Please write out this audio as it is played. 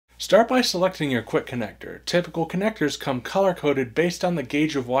Start by selecting your quick connector. Typical connectors come color-coded based on the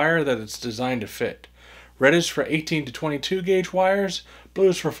gauge of wire that it's designed to fit. Red is for 18 to 22 gauge wires, blue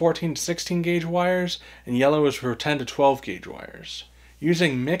is for 14 to 16 gauge wires, and yellow is for 10 to 12 gauge wires.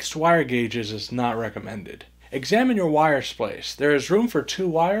 Using mixed wire gauges is not recommended. Examine your wire splice. There is room for 2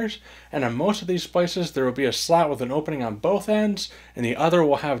 wires, and on most of these splices there will be a slot with an opening on both ends, and the other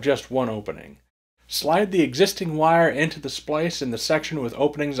will have just one opening. Slide the existing wire into the splice in the section with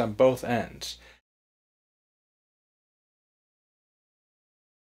openings on both ends.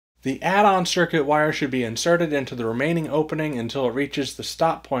 The add-on circuit wire should be inserted into the remaining opening until it reaches the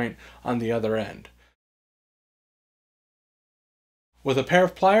stop point on the other end. With a pair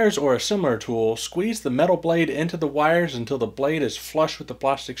of pliers or a similar tool, squeeze the metal blade into the wires until the blade is flush with the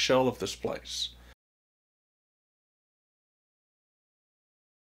plastic shell of the splice.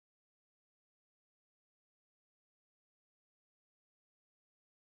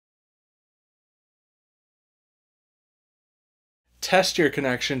 Test your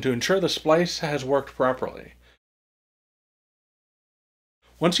connection to ensure the splice has worked properly.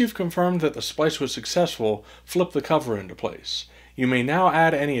 Once you've confirmed that the splice was successful, flip the cover into place. You may now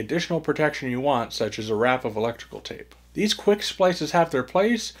add any additional protection you want, such as a wrap of electrical tape. These quick splices have their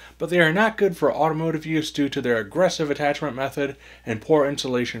place, but they are not good for automotive use due to their aggressive attachment method and poor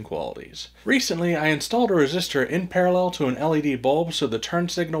insulation qualities. Recently, I installed a resistor in parallel to an LED bulb so the turn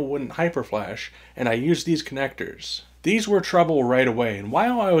signal wouldn't hyperflash, and I used these connectors. These were trouble right away, and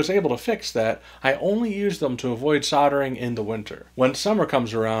while I was able to fix that, I only used them to avoid soldering in the winter. When summer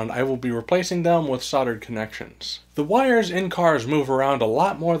comes around, I will be replacing them with soldered connections. The wires in cars move around a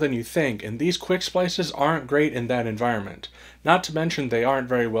lot more than you think, and these quick splices aren't great in that environment. Not to mention they aren't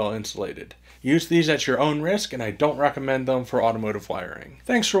very well insulated. Use these at your own risk, and I don't recommend them for automotive wiring.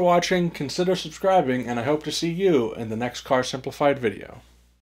 Thanks for watching, consider subscribing, and I hope to see you in the next Car Simplified video.